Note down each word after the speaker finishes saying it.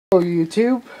Hello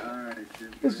YouTube,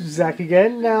 this is Zach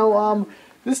again. Now,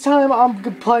 this time I'm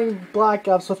playing Black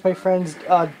Ops with my friends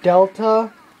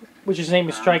Delta, which his name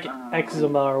is Strike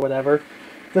Eczema or whatever,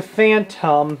 the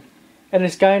Phantom, and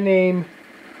this guy named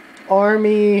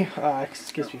Army,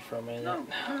 excuse me for a minute,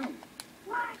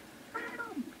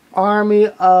 Army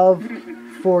of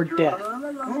for Death.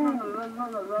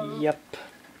 Yep.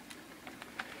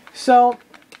 So,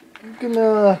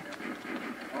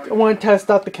 I want to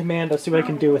test out the commando, see what I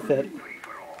can do with it.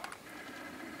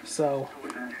 So,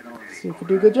 see if we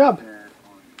do a good job.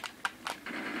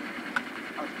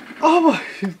 Oh my!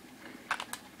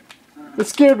 That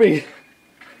scared me!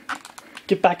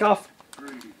 Get back off!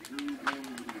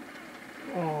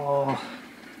 Oh,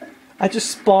 I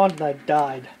just spawned and I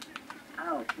died.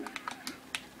 Ow.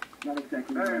 Not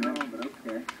exactly what I know, but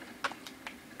okay.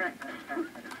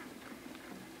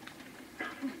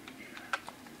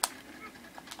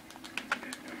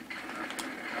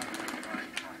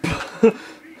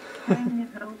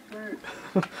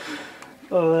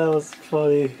 Oh, that was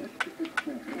funny.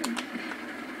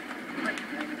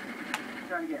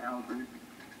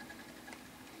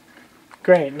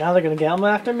 Great, now they're gonna get them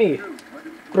after me.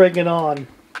 Bring it on.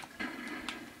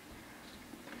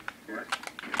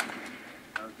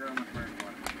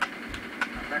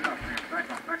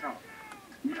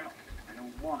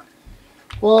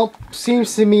 Well,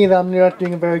 seems to me that I'm not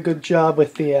doing a very good job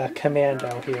with the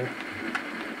commando here.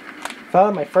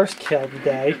 Found my first kill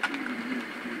today.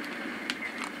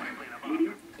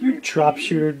 You drop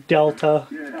shooter Delta.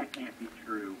 That can't be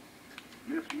true.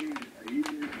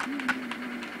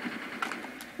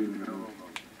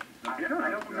 I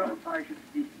don't know if I should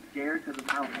be scared because of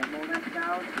how homo that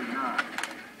sounds or not.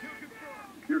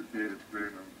 You're dead,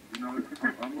 Venom. You know,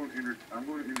 I'm going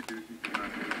to introduce you to my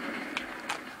favorite.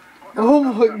 Oh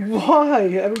my, why?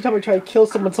 Every time I try to kill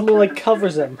someone, someone like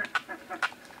covers him.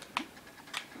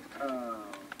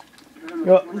 You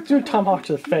know what, let's do a tomahawk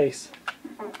to the face.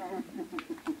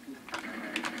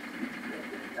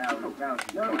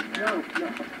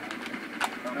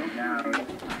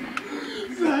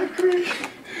 Zachary,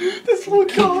 this little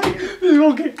guy.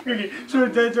 Okay. So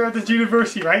they're at this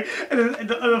university, right? And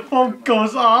the phone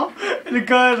goes off, and the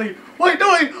guy's like, "Wait, no,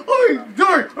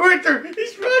 right there."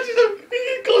 He's rushing him.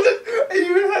 He goes in, and he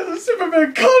even has a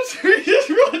Superman comes, and he just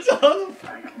runs out.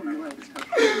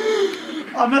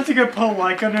 I'm not gonna put a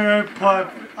like on there,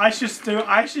 but I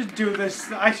should do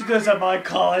this at my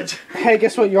college. Hey,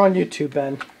 guess what? You're on YouTube,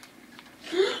 Ben.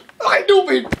 I know,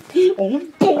 man. Oh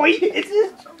boy, it's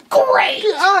great.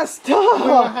 Ah, stop.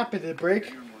 What happened? Did it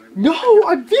break? No,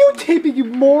 I'm videotaping, you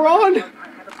moron.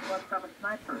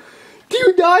 Do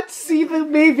you not see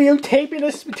me videotaping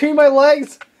this between my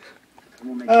legs?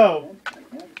 Oh.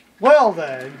 Well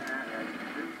then.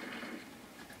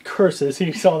 Curses,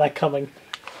 he saw that coming.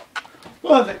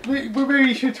 Well then, maybe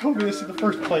you should have told me this in the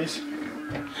first place.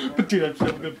 But dude, I'm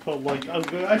still gonna put a like.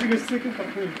 I think it's sick if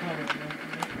I'm putting comments.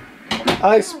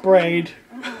 I sprayed.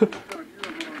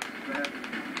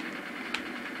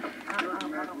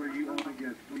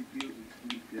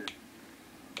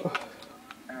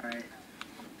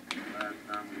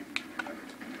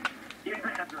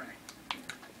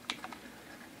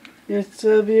 It's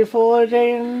a beautiful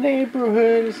day in the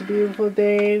neighborhood. It's a beautiful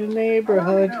day in the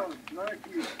neighborhood.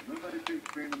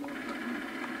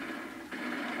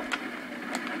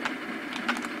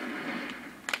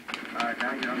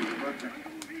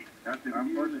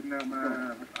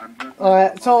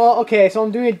 Alright, so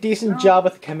I'm doing a decent job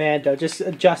with the commando, just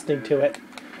adjusting to it.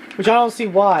 Which I don't see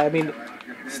why. I mean,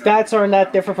 stats aren't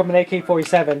that different from an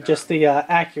AK-47, just the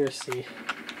accuracy.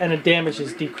 And the damage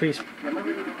is decreased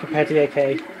compared to the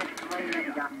AK.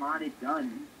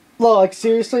 Look, like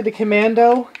seriously, the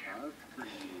commando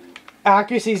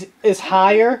accuracy is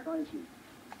higher,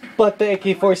 but the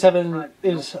AK-47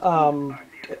 is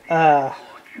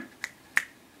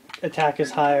attack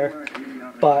is higher.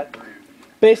 But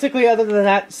basically, other than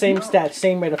that, same stats,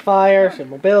 same rate of fire, same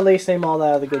mobility, same all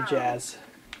that other good jazz.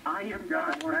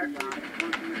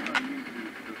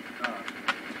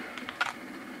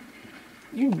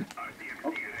 You.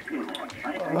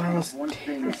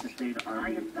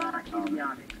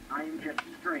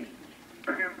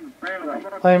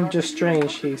 I am just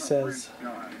strange, he says.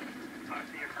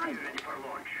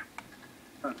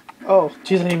 Oh,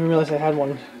 jeez, I didn't even realize I had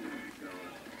one.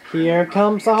 Here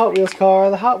comes the Hot Wheels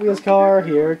car,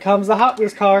 here comes the Hot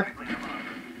Wheels car.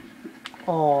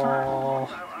 Aww.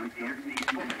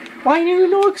 Why didn't you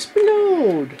no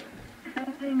explode?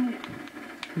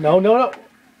 No.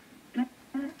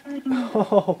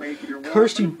 Oh,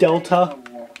 curse you, Delta.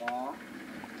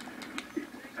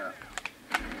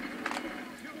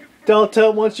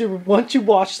 Delta, once you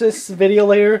watch this video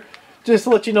later, just to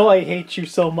let you know I hate you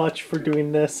so much for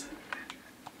doing this.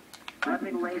 Let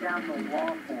me lay down the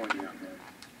wall for you.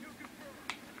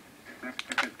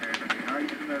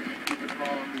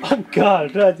 Oh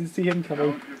god, I didn't see him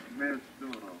coming.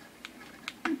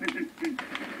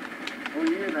 Oh,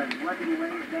 yeah, then let me lay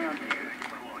it down.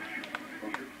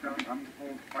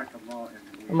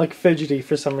 I'm like fidgety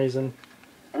for some reason.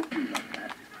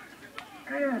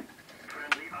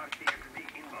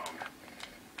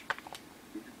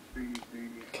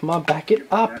 Come on, back it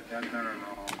up.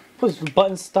 Was the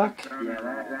button stuck? Yeah,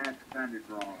 that sounded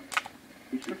wrong.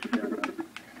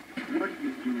 What are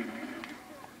you doing?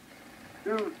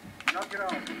 Dude, knock it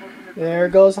off. There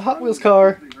goes the Hot Wheels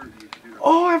car.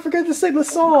 Oh, I forgot to sing the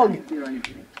song.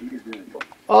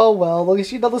 Oh well, at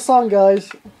least you know the song,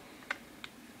 guys.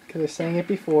 Because I sang it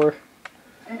before.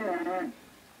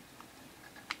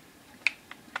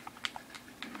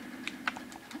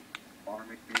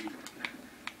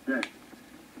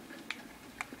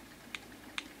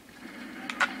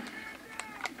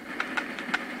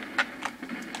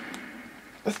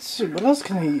 Let's see, what else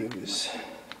can I use?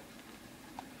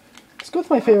 Let's go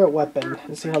with my favorite weapon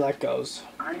and see how that goes.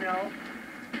 I know.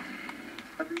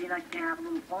 Doesn't mean I can't have a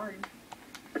little fun.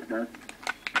 It does.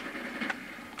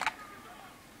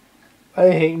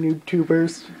 I hate noob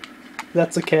tubers.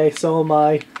 That's okay, so am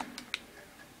I.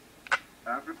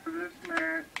 After this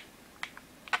match.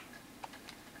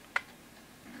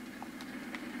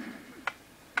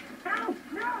 No!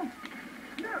 No!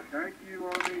 Yeah, thank you,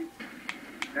 Army.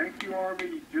 Thank you,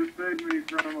 Army. You just saved me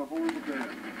from a horrible death.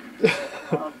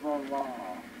 Of the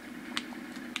law.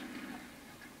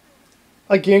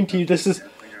 I guarantee you this is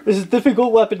a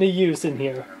difficult weapon to use in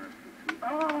here.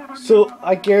 So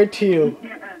I guarantee you,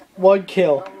 one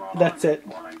kill. That's it.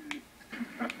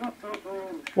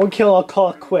 One kill, I'll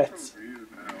call it quits.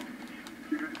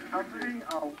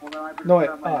 No, wait,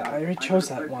 I already chose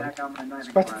that one.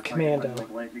 Spread to the commando.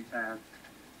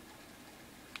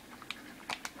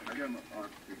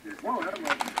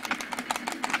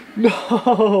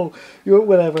 No!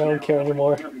 Whatever, I don't care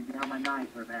anymore.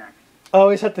 I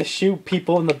always have to shoot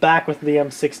people in the back with the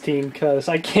M16 because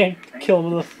I can't kill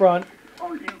them in the front.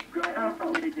 Oh, you go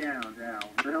all the way down now.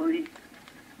 Really?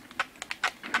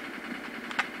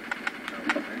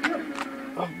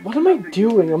 Oh, what am I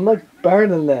doing? I'm like better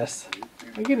than this.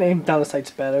 I can aim down the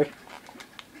sights better.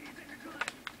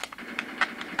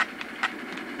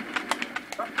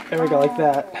 There we go, like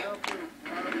that.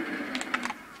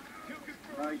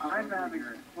 I'm having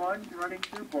fun running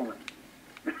through bullets.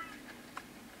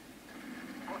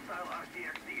 What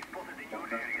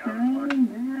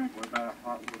about a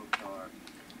Hot Wheels car?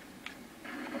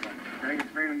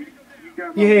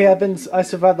 I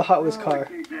survived the Hot Wheels car.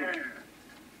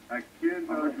 I kid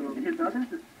His other's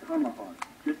a tomahawk,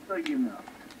 just so you know.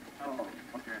 Oh,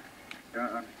 okay.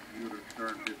 Yeah, you would have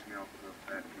started pissing me off with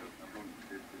that joke. I'm going to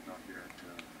this is not here.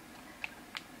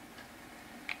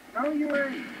 No, you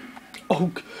ain't.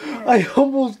 Oh, I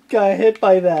almost got hit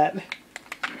by that.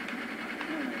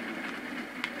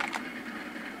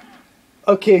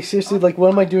 Okay, seriously, like,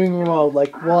 what am I doing wrong?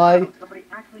 Like, why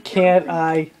can't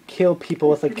I kill people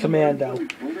with a commando?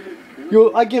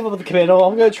 I give up the commando.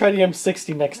 I'm gonna try the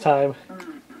M60 next time.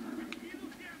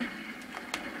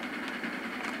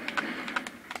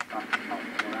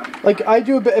 Like,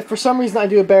 for some reason I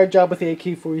do a better job with the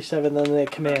AK-47 than the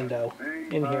commando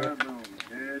in here.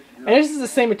 And this is the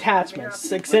same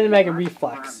attachments, extended mag and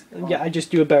reflex. And yeah, I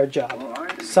just do a better job.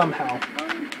 Somehow.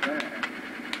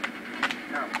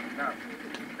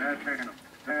 Bad phantom.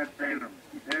 Bad phantom.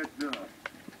 Heads up.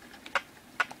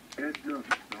 Heads up,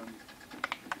 son.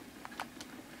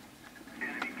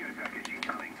 Enemy care package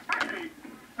incoming.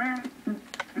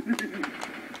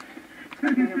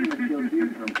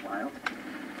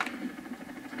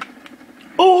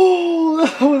 Oh,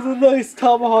 that was a nice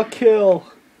tomahawk kill.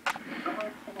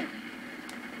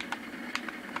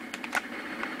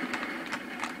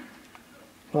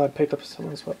 Oh, I picked up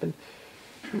someone's weapon.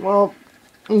 Well,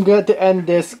 I'm going to end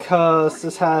this because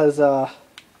this has a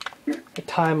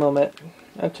time limit.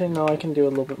 Actually, no, I can do a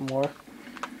little bit more. A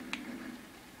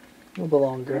little bit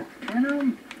longer.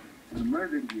 I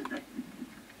murdered you.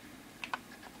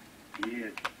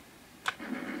 Yes.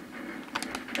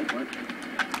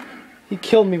 He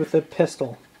killed me with a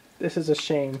pistol. This is a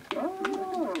shame.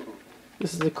 Oh.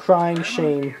 This is a crying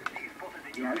shame.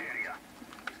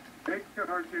 Take the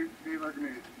R2, be like me.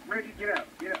 Reggie, get out.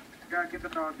 Get out. Gotta get the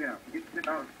dog down. Get the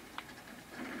dog.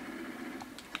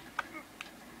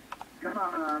 Come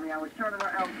on, Army. I was trying to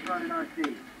run out front in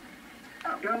RC.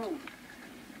 Go.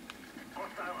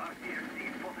 Hostile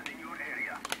RCXD spotted in your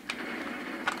area.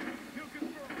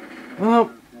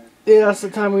 Well, yeah, that's the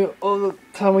time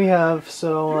we have.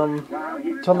 So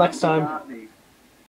till next time.